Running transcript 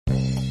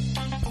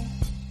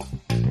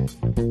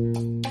Welcome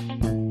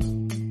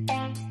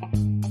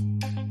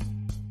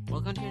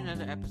to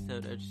another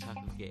episode of Just Talk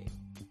with Gabe.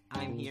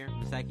 I'm here,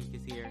 the psychic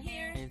is here,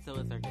 and so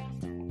is our guest.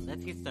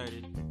 Let's get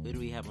started. Who do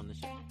we have on the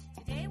show?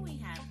 Today we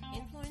have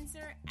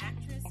influencer,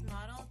 actress,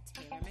 model,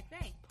 Taylor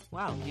McVeigh.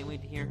 Wow, can't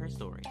wait to hear her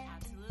story.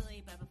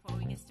 Absolutely, but before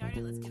we get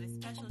started, let's give a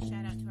special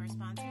shout out to our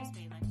sponsors,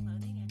 Faye Life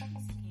Clothing and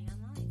BCK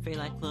Online. Faye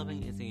Life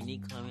Clothing is a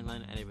unique clothing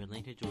line out of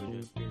Atlanta,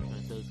 Georgia, geared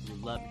towards those who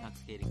love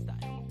intoxicating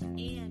style.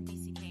 And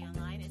BCK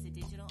Online is a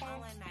digital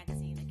online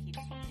magazine that keeps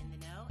you in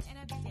the know and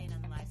up to date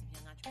on the lives of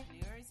young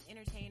entrepreneurs,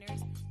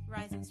 entertainers,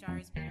 rising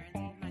stars, parents,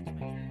 and much, much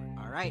more.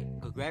 All right,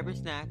 go grab your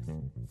snacks,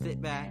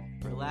 sit back,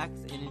 relax,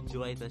 and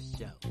enjoy the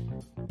show.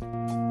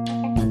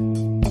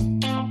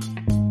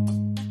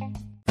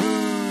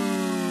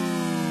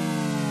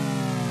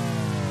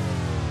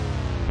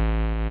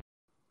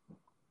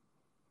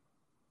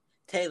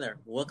 Taylor,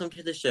 welcome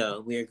to the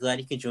show. We are glad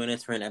you could join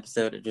us for an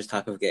episode of Just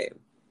Talk with Gabe.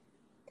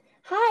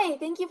 Hi,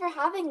 thank you for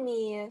having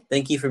me.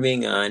 Thank you for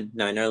being on.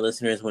 Now, I know our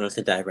listeners want us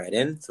to dive right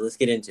in, so let's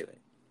get into it.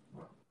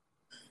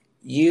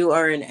 You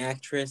are an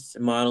actress,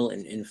 model,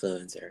 and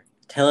influencer.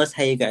 Tell us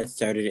how you got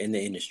started in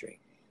the industry.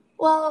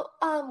 Well,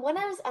 when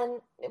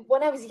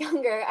I was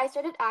younger, I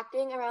started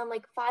acting around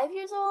like 5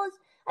 years old.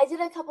 I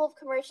did a couple of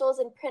commercials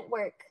and print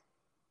work.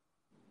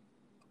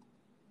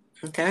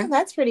 Okay. Oh,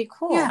 that's pretty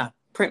cool. Yeah,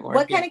 print work.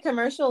 What kind of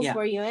commercials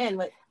were you in?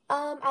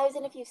 I was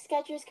in a few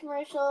Skechers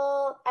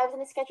commercial. I was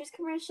in a Skechers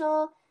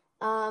commercial,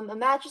 a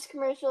mattress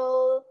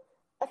commercial,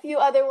 a few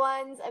other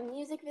ones, a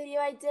music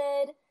video I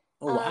did.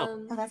 Oh, wow.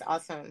 Oh, that's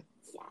awesome.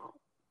 Yeah.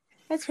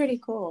 That's pretty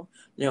cool.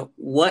 Now,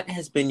 what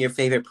has been your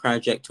favorite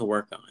project to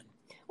work on?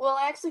 Well,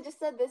 I actually just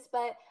said this,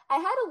 but I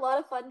had a lot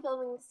of fun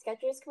filming the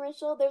Skechers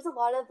commercial. There's a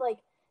lot of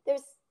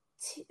there's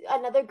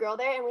another girl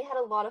there, and we had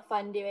a lot of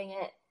fun doing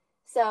it.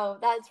 So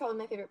that's probably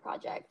my favorite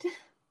project.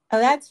 Oh,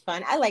 that's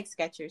fun. I like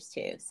Skechers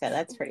too, so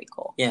that's pretty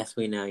cool. Yes,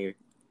 we know you're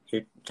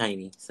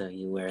tiny, so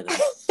you wear them.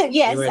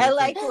 Yes, I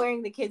like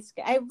wearing the kids.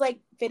 I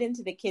fit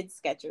into the kids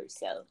Skechers,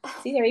 so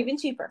see, they're even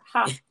cheaper.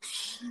 Ha.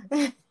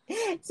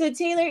 So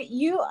Taylor,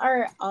 you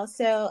are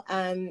also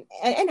an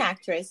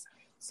actress.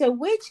 So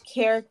which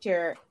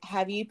character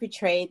have you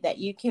portrayed that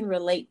you can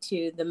relate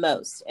to the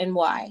most, and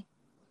why?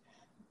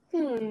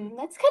 That's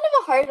kind of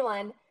a hard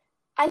one.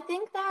 I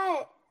think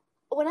that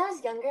when I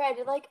was younger, I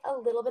did like a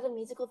little bit of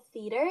musical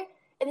theater,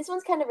 and this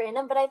one's kind of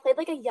random, but I played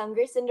like a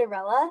younger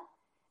Cinderella,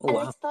 and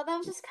I just thought that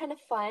was just kind of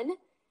fun.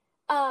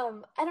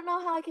 I don't know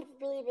how I could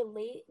really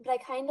relate, but I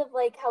kind of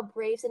like how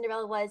brave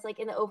Cinderella was, like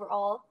in the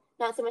overall,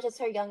 not so much as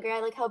her younger. I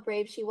like how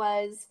brave she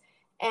was,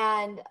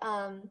 and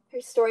her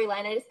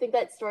storyline. I just think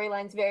that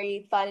storyline's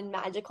very fun and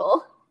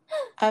magical.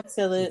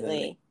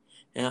 Absolutely.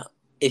 Now,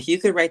 if you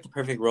could write the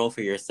perfect role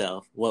for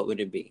yourself, what would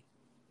it be?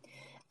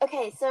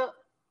 Okay, so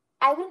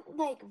I wouldn't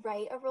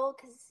write a role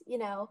because,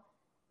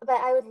 but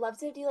I would love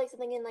to do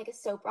something in a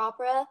soap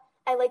opera.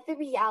 I like the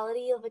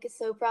reality of a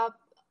soap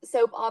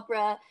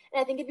opera,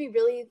 and I think it'd be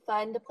really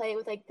fun to play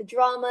with the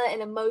drama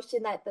and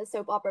emotion that the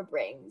soap opera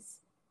brings.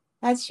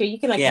 That's true. You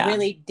can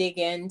really dig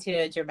into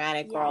a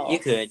dramatic role. You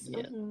could.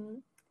 Yeah. Mm-hmm.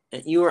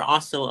 You are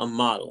also a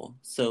model.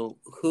 So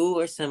who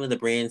are some of the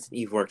brands that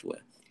you've worked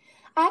with?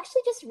 I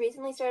actually just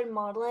recently started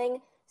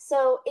modeling,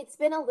 so it's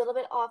been a little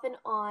bit off and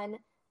on.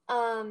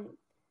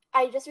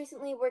 I just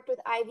recently worked with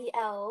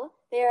IVL.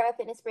 They're a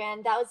fitness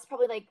brand. That was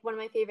probably one of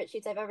my favorite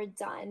shoots I've ever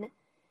done.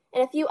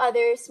 And a few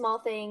other small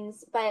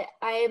things, but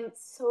I am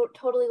so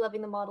totally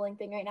loving the modeling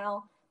thing right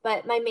now.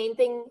 But my main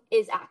thing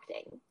is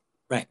acting.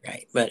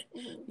 Right. But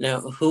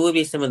now, who would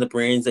be some of the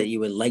brands that you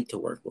would like to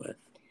work with?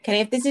 Okay,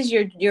 if this is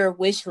your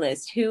wish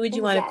list, who would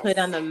you want to put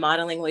on the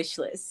modeling wish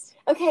list?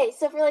 Okay,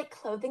 so for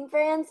clothing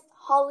brands,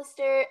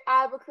 Hollister,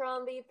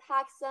 Abercrombie,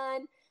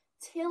 PacSun,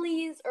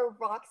 Tilly's, or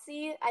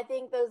Roxy. I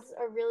think those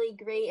are really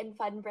great and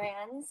fun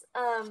brands.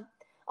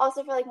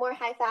 Also for more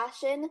high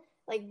fashion,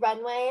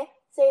 Runway,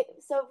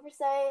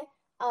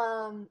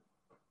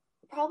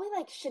 probably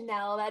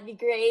Chanel. That'd be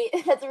great.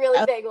 That's a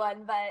really big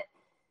one, but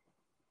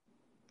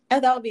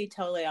that would be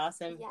totally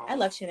awesome. Yes. I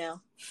love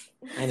Chanel.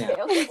 I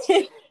know.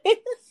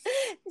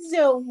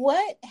 So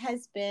what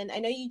has been, I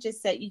know you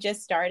just said you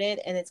just started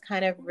and it's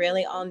kind of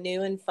really all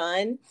new and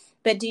fun,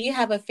 but do you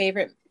have a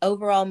favorite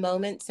overall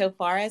moment so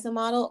far as a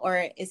model,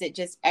 or is it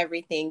just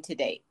everything to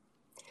date?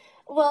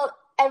 Well,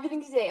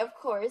 everything to date, of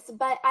course,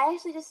 but I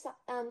actually just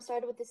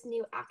started with this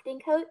new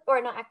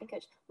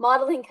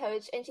modeling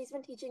coach, and she's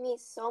been teaching me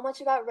so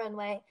much about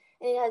runway,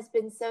 and it has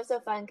been so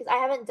fun because I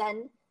haven't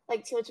done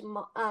too much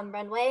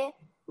runway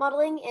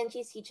modeling, and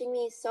she's teaching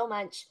me so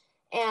much,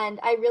 and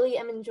I really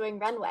am enjoying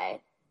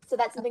runway. So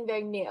that's something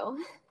very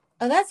new.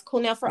 Oh, that's cool.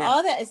 Now, for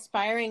all the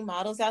aspiring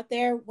models out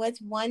there, what's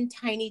one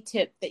tiny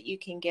tip that you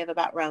can give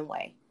about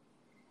runway?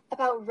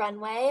 About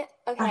runway?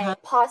 Okay,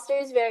 posture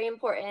is very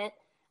important.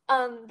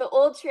 The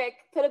old trick,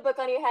 put a book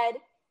on your head,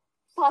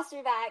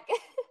 posture back,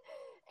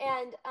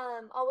 and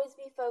always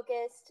be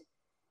focused.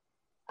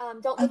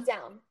 Don't look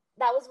down.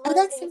 That was one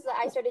of the things that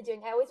I started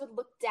doing. I always would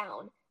look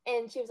down.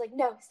 And she was like,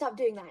 no, stop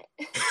doing that.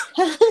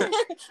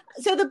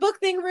 So the book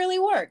thing really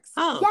works.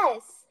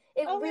 Yes.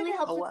 It really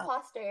helps Oh, with wow.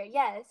 posture.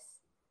 Yes.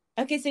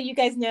 Okay, so you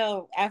guys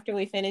know after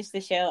we finish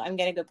the show, I'm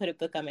gonna go put a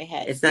book on my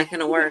head. It's not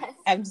gonna work. Yes.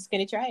 I'm just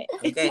gonna try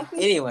it. Okay.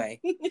 Anyway,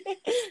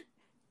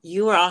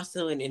 you are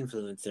also an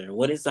influencer.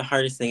 What is the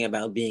hardest thing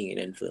about being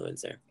an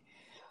influencer?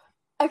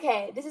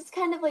 Okay, this is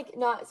kind of like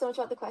not so much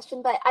about the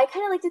question, but I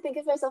kind of like to think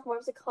of myself more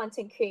as a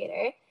content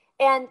creator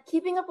and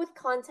keeping up with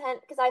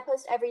content because I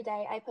post every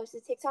day. I post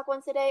a TikTok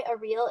once a day, a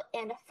reel,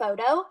 and a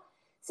photo.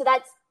 So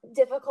that's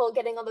difficult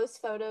getting all those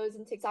photos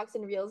and TikToks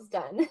and reels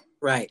done.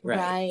 Right.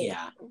 Right.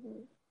 Yeah.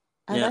 Mhm.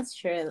 Oh, Yeah. that's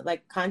true.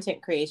 Like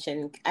content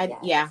creation. Yes.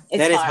 Yeah, it's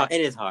That is hard. hard.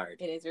 It is hard.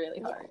 It is really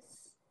hard.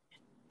 Yes.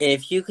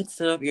 If you could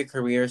sum up your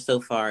career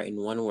so far in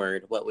one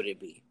word, what would it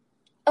be?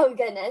 Oh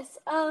goodness.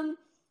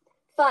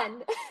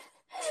 Fun.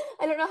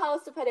 I don't know how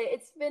else to put it.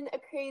 It's been a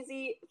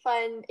crazy,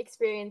 fun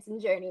experience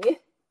and journey.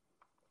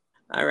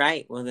 All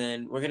right. Well,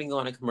 then we're going to go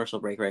on a commercial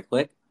break right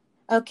quick.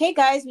 Okay,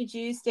 guys, would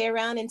you stay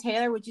around? And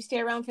Taylor, would you stay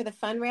around for the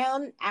fun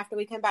round after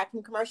we come back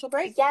from commercial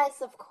break?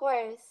 Yes, of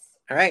course.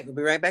 All right. We'll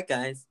be right back,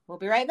 guys. We'll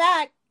be right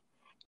back.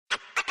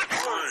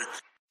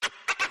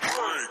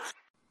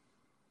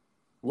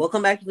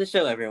 Welcome back to the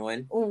show,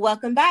 everyone.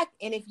 Welcome back.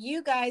 And if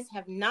you guys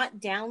have not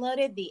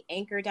downloaded the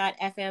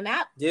Anchor.fm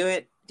app, Do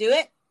it. do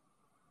it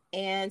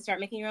and start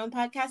making your own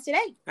podcast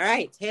today. All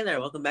right. Taylor,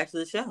 welcome back to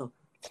the show.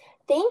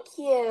 Thank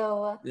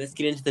you. Let's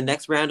get into the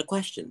next round of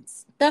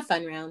questions. The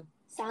fun round.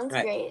 Sounds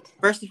Right. great.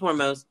 First and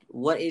foremost,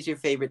 what is your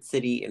favorite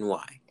city and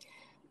why?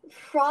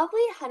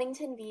 Probably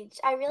Huntington Beach.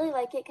 I really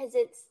like it because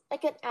it's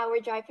like an hour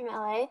drive from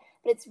LA,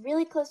 but it's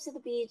really close to the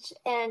beach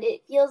and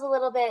it feels a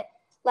little bit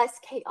less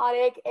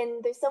chaotic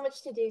and there's so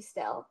much to do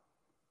still.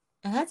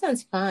 Oh, that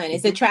sounds fun.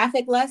 Is the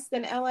traffic less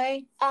than LA?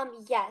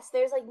 Yes,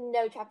 there's like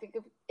no traffic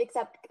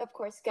except of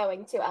course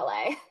going to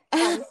LA.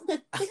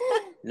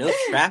 No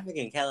traffic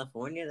in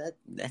California? That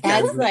That's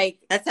sounds, like,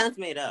 that sounds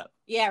made up.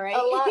 yeah, right?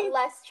 A lot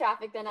less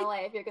traffic than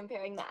LA if you're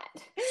comparing that.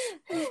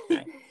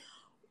 Right.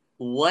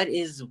 What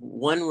is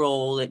one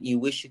role that you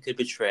wish you could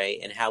portray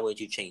and how would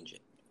you change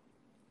it?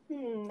 This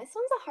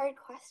one's a hard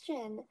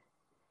question.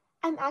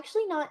 I'm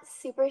actually not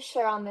super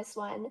sure on this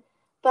one,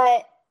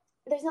 but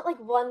there's not like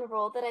one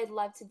role that I'd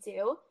love to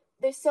do.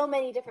 There's so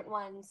many different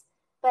ones,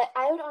 but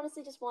I would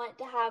honestly just want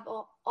to have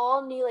an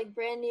all new, like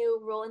brand new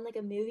role in like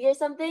a movie or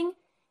something.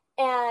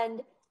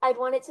 And I'd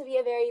want it to be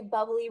a very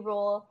bubbly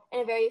role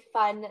and a very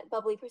fun,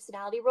 bubbly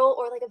personality role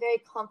or like a very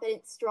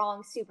confident,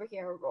 strong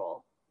superhero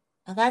role.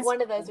 Oh, that's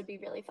One of those would be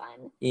really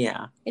fun.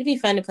 Yeah, It'd be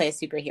fun to play a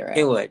superhero.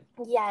 it would.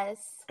 Yes.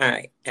 All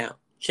right. Now,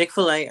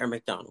 Chick-fil-A or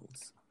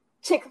McDonald's?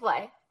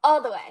 Chick-fil-A,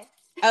 all the way.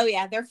 Oh,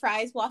 yeah. Their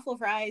fries, waffle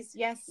fries.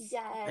 Yes.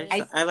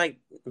 Yes. I like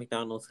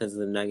McDonald's because of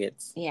the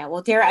nuggets. Yeah.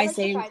 Well, dare I like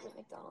say, the fries at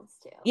McDonald's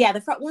too. yeah,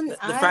 the ones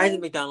The fries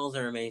at McDonald's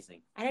are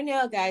amazing. I don't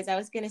know, guys. I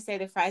was going to say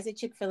the fries at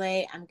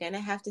Chick-fil-A. I'm going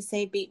to have to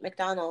say beat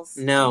McDonald's.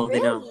 No, they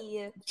don't.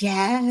 Really?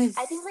 Yes.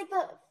 I think like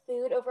the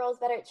food overall is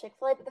better at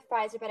Chick-fil-A, but the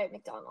fries are better at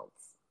McDonald's.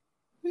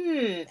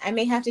 I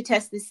may have to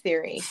test this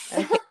theory.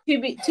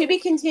 Okay. to be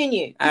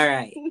continued. All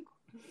right.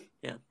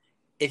 Yeah.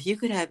 If you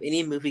could have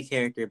any movie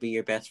character be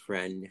your best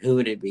friend, who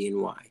would it be and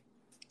why?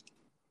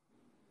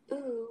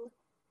 Ooh,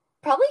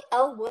 probably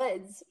Elle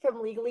Woods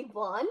from Legally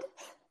Blonde.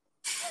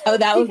 Oh,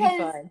 that would be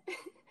Because fun.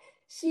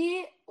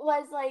 she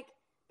was like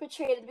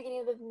portrayed at the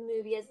beginning of the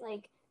movie as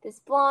like this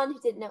blonde who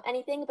didn't know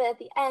anything, but at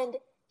the end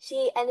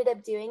she ended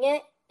up doing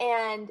it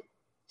and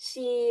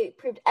she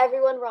proved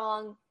everyone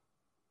wrong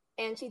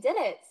and she did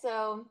it.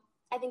 So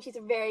I think she's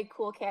a very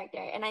cool character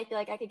and I feel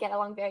like I could get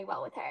along very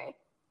well with her.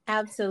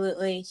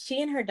 Absolutely.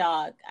 She and her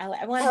dog.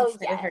 I want Oh, to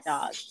play with her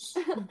dog.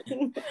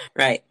 yes.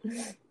 Right.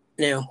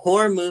 Now,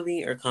 horror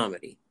movie or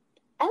comedy?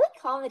 I like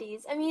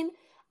comedies. I mean,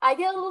 I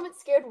get a little bit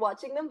scared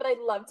watching them, but I'd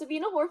love to be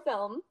in a horror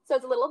film, so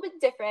it's a little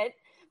bit different.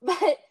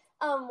 But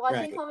watching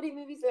Right. comedy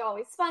movies are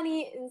always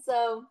funny, and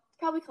so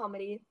probably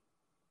comedy.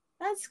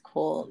 That's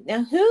cool.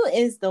 Now, who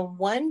is the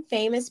one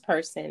famous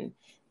person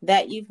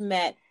that you've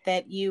met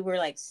that you were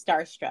like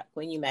starstruck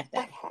when you met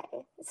them?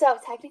 Okay, so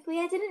technically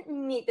I didn't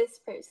meet this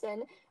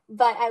person,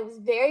 but I was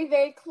very,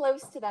 very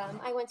close to them.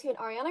 I went to an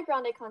Ariana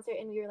Grande concert,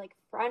 and we were like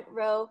front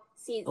row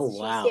seats. Oh, She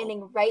wow. was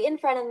standing right in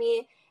front of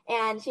me,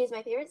 and she's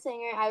my favorite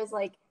singer. I was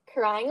like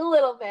crying a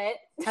little bit.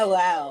 Oh,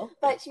 wow.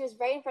 But she was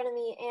right in front of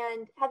me.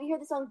 And have you heard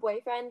the song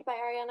Boyfriend by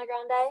Ariana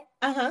Grande?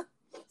 Uh-huh.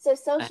 So I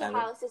Social haven't.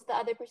 House is the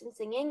other person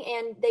singing,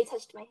 and they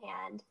touched my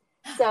hand.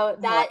 So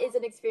that is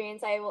an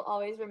experience I will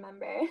always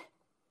remember.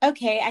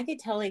 Okay, I could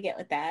totally get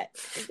with that.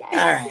 Yes.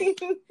 All right.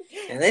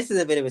 Now, this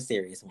is a bit of a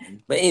serious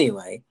one. But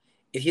anyway,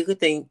 if you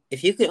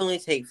could only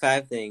take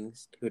 5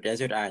 things to a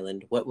desert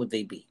island, what would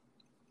they be?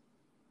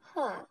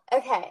 Huh.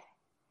 Okay.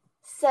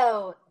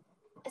 So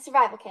a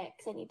survival kit,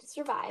 because I need to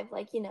survive.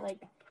 Like,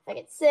 like if I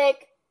get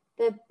sick,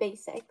 the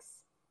basics.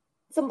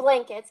 Some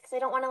blankets, because I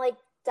don't want to like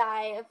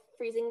die of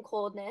freezing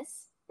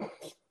coldness.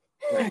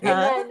 And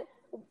then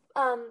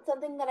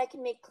something that I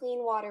can make clean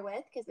water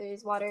with, because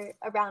there's water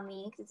around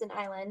me, because it's an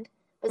island.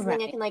 But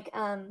something I Right. can like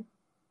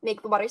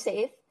make the water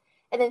safe.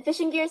 And then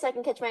fishing gear, so I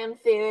can catch my own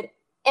food,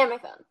 and my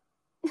phone.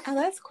 Oh,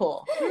 that's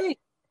cool.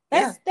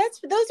 Those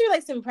are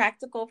like some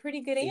practical,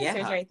 pretty good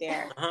answers Yeah. right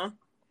there. Uh-huh.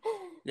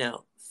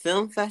 Now,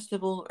 film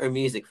festival or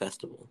music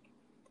festival?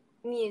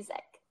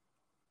 Music.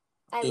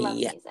 I love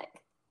Yeah.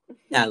 music.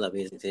 I love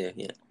music too,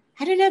 yeah.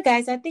 I don't know,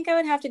 guys. I think I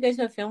would have to go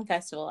to a film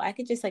festival. I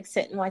could just like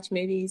sit and watch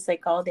movies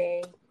like all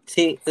day.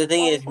 See, the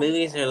thing is, Okay.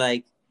 movies are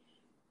like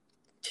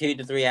 2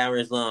 to 3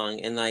 hours long,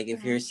 and like if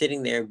Mm-hmm. you're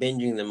sitting there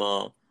binging them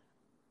all,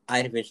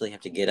 I'd eventually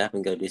have to get up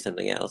and go do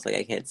something else. Like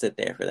I can't sit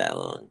there for that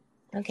long.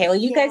 Okay, well,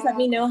 you guys let Yeah.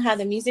 me know how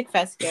the music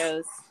fest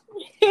goes.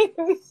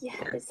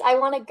 Yes, I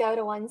want to go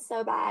to one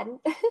so bad.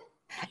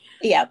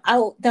 Yeah.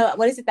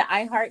 What is it? The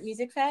iHeart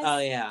Music Fest? Oh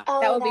yeah,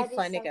 Oh, That would be that'd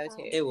fun to so go fun.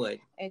 to. it would.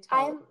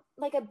 I'm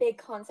like a big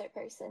concert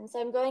person, so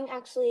I'm going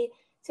actually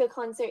to a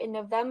concert in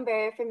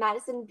November for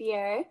Madison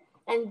Beer,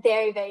 and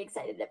very, very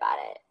excited about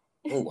it.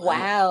 Oh,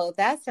 Wow,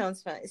 that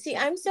sounds fun. See,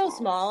 I'm so Yes.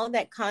 small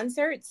that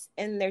concerts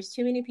and there's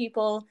too many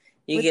people.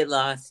 You get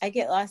lost. I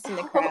get lost in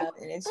the crowd,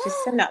 and it's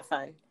just so not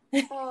fun.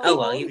 Oh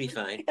well, you'd be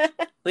fine.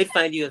 We'd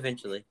find you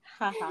eventually.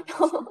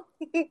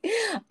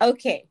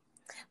 Okay,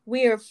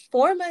 we are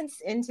 4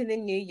 months into the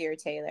new year,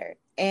 Taylor.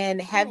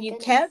 And have my you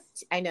goodness.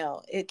 kept? I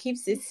know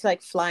it's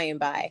like flying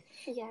by.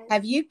 Yes.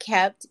 Have you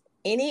kept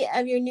any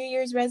of your New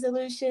Year's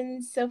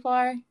resolutions so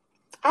far?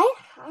 I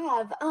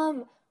have.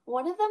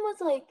 One of them was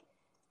like,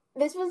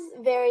 this was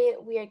very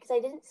weird because I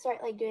didn't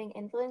start like doing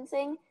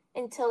influencing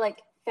until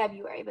like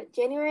February, but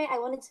January I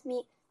wanted to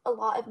meet a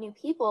lot of new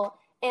people,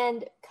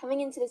 and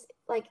coming into this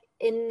like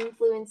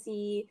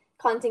influency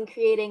content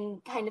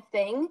creating kind of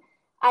thing,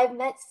 I've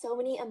met so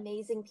many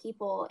amazing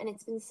people, and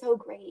it's been so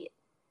great.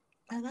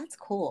 Oh, that's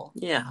cool.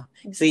 Yeah.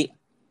 See,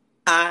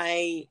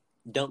 I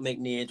don't make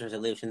New Year's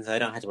resolutions, so I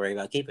don't have to worry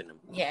about keeping them.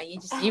 Yeah, you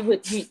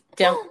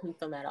don't keep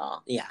them at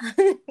all. Yeah.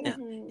 Yeah.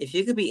 Mhm. If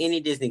you could be any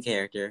Disney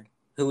character,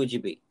 who would you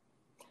be?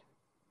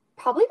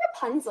 Probably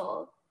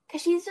Rapunzel,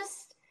 because she's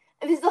just.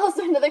 This is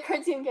also another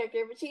cartoon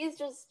character, but she is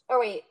just. Or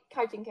wait,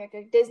 cartoon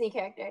character, Disney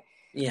character.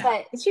 Yeah.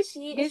 But Is she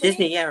she Disney?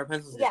 Disney, yeah,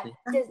 Rapunzel's Yeah,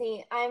 Disney.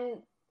 Disney.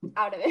 I'm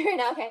out of it right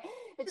now. Okay,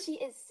 but she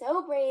is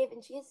so brave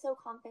and she is so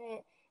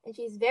confident and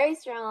she's very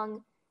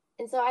strong,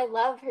 and so I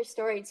love her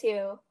story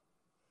too.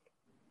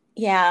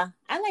 Yeah,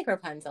 I like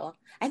Rapunzel.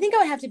 I think I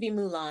would have to be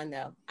Mulan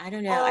though. I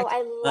don't know. Oh,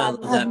 I love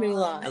love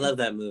Mulan. I love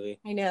that movie.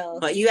 I know.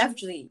 But you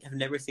actually have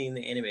never seen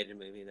the animated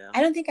movie, though.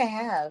 I don't think I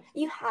have.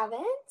 You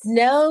haven't?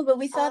 No, but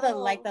we saw the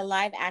Oh.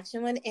 live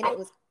action one, and it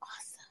was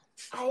awesome.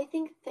 I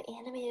think the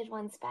animated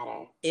one's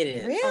better. It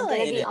is. Really? I'm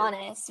gonna It be is.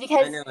 honest I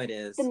because know it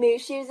is. the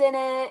Mushu's in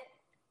it,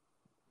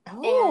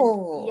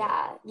 Oh, and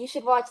yeah, you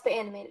should watch the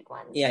animated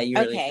one. Yeah, you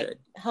really okay. should.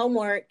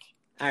 Homework.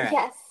 All right.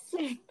 Yes.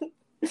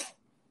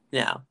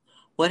 Now,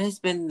 what has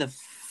been the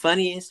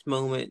funniest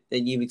moment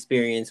that you've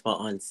experienced while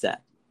on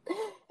set?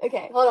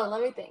 Okay, hold on.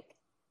 Let me think.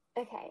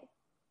 Okay.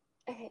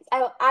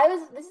 I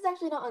was. This is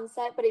actually not on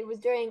set, but it was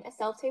during a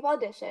self-tape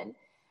audition.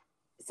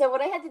 So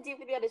what I had to do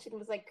for the audition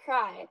was like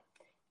cry,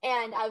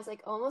 and I was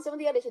like almost done with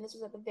the audition. This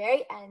was at the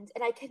very end,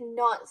 and I could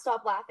not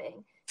stop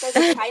laughing. So I was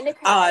like trying to Oh,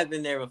 cry, I've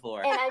been there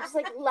before. and I was just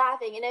like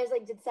laughing, and I was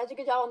like did such a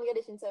good job on the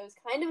audition, so it was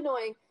kind of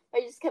annoying.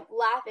 I just kept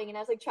laughing, and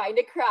I was like trying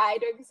to cry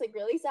during this like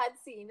really sad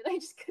scene, and I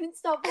just couldn't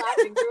stop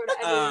laughing for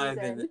whatever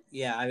reason.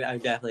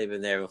 I've definitely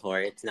been there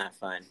before. It's not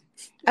fun.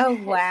 Oh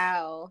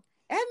wow,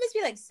 that must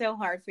be like so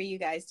hard for you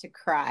guys to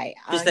cry.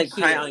 Just on like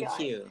cry cue. on God.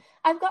 cue.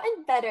 I've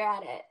gotten better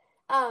at it.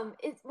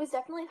 It was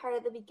definitely hard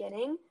at the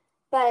beginning,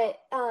 but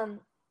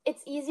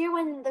it's easier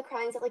when the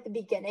crying's at like the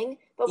beginning.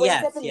 But when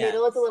it's at the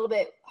middle, it's a little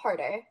bit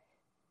harder.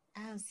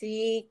 Oh,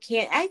 see,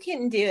 I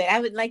couldn't do it. I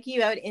would I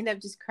would end up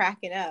just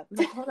cracking up. I'm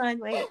like, hold on,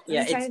 wait.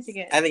 Yeah, Let me try this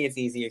again. I think it's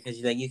easier because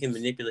you can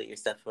manipulate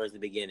yourself towards the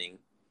beginning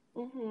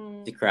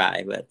Mm-hmm. to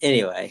cry. But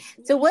anyway,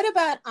 So what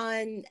about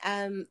on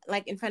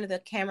like in front of the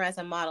camera as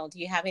a model? Do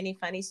you have any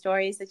funny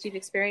stories that you've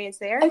experienced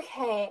there?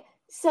 Okay,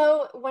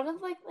 so one of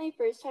like my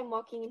first time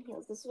walking in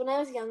heels. This was when I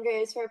was younger.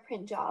 It was for a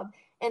print job,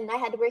 and I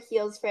had to wear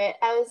heels for it.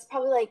 I was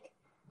probably like,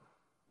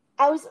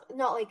 I was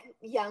not like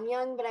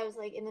young, but I was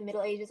like in the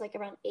middle ages, like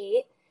around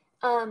 8.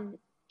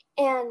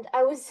 And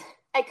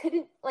I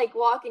couldn't like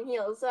walk in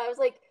heels, so I was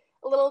like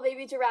a little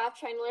baby giraffe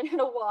trying to learn how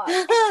to walk.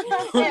 And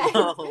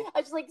no. I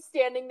was just like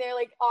standing there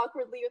like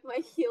awkwardly with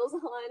my heels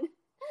on.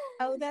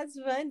 Oh, that's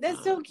fun.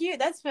 That's so cute.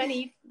 That's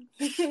funny.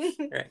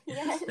 Right.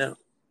 Yes. So,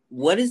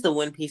 what is the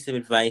one piece of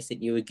advice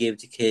that you would give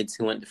to kids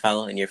who want to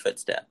follow in your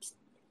footsteps?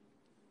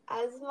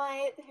 As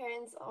my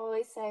parents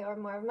always say, or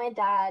more of my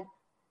dad,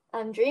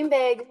 dream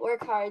big,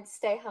 work hard,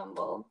 stay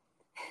humble.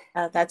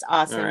 Oh, that's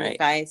awesome All right.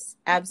 advice.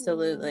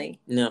 Absolutely.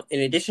 Now,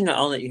 in addition to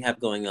all that you have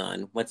going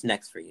on, what's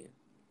next for you?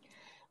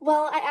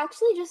 Well, I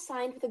actually just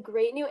signed with a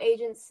great new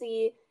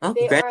agency. Oh,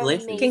 They are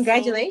congratulations. amazing.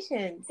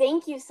 Congratulations.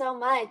 Thank you so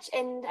much.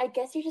 And I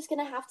guess you're just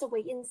going to have to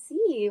wait and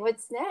see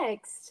what's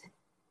next.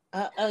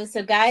 Uh-oh.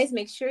 So guys,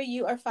 make sure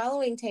you are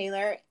following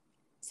Taylor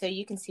so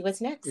you can see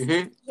what's next.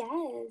 Mm-hmm.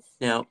 Yes.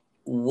 Now,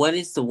 what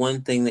is the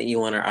one thing that you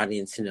want our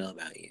audience to know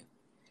about you?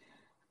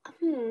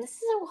 This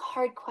is a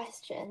hard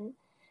question.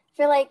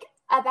 For like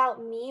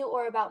about me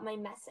or about my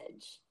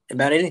message?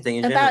 About anything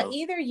in About general.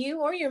 either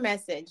you or your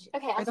message.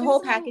 Okay, Or I'll the share whole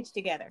something package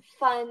together.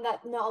 fun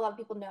that not a lot of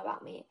people know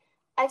about me.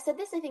 I've said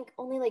this, I think,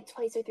 only like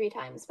twice or three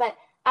times, but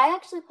I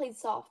actually played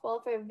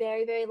softball for a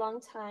very, very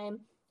long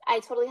time. I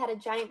totally had a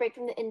giant break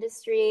from the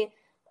industry.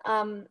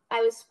 I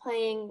was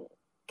playing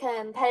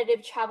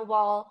competitive travel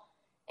ball,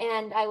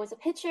 and I was a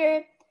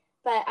pitcher,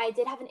 but I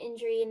did have an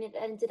injury, and it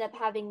ended up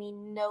having me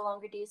no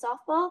longer do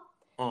softball.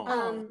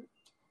 Oh.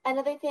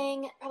 Another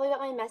thing, probably about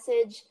my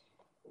message.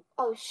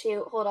 Oh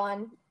shoot, hold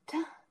on.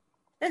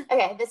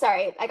 Okay, but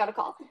sorry, I got a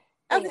call.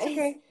 Oh, that's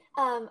okay.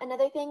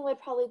 Another thing would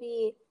probably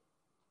be,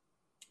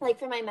 like,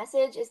 for my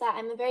message is that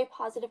I'm a very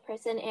positive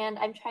person and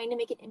I'm trying to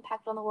make an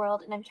impact on the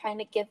world and I'm trying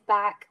to give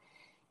back,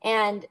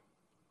 and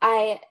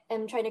I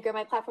am trying to grow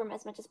my platform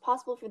as much as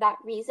possible for that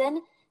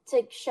reason,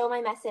 to show my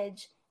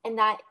message, and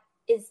that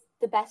is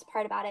the best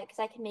part about it, because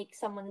I can make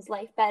someone's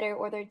life better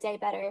or their day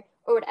better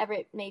or whatever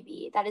it may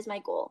be. That is my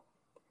goal.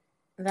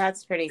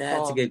 That's pretty cool.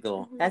 That's a good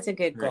goal. That's a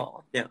good Right.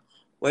 goal. Now,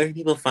 where can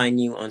people find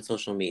you on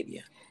social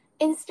media?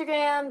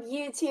 Instagram,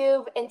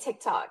 YouTube, and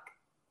TikTok.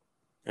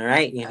 All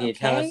right, you need to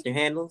tell us Okay. your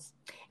handles?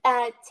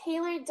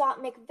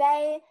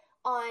 Taylor.McVeigh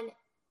on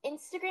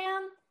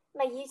Instagram.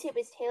 My YouTube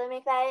is Taylor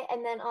McVeigh.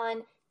 And then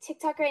on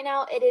TikTok right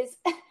now, it is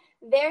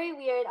very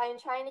weird. I'm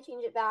trying to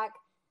change it back.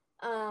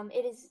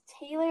 It is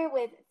Taylor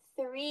with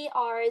 3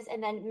 R's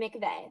and then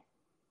McVeigh.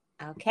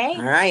 Okay.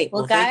 All right.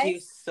 Well, Well, guys, thank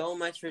you so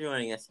much for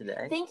joining us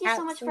today. Thank you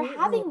so much for Absolutely.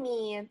 having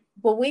me.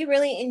 Well, we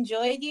really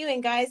enjoyed you.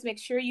 And guys, make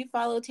sure you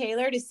follow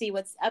Taylor to see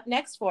what's up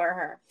next for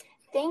her.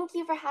 Thank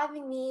you for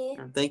having me.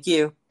 Thank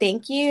you.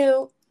 Thank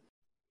you.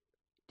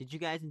 Did you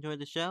guys enjoy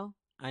the show?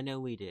 I know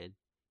we did.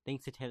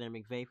 Thanks to Taylor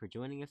McVeigh for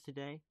joining us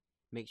today.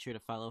 Make sure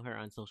to follow her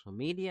on social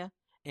media.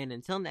 And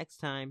until next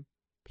time,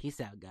 peace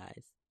out,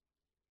 guys.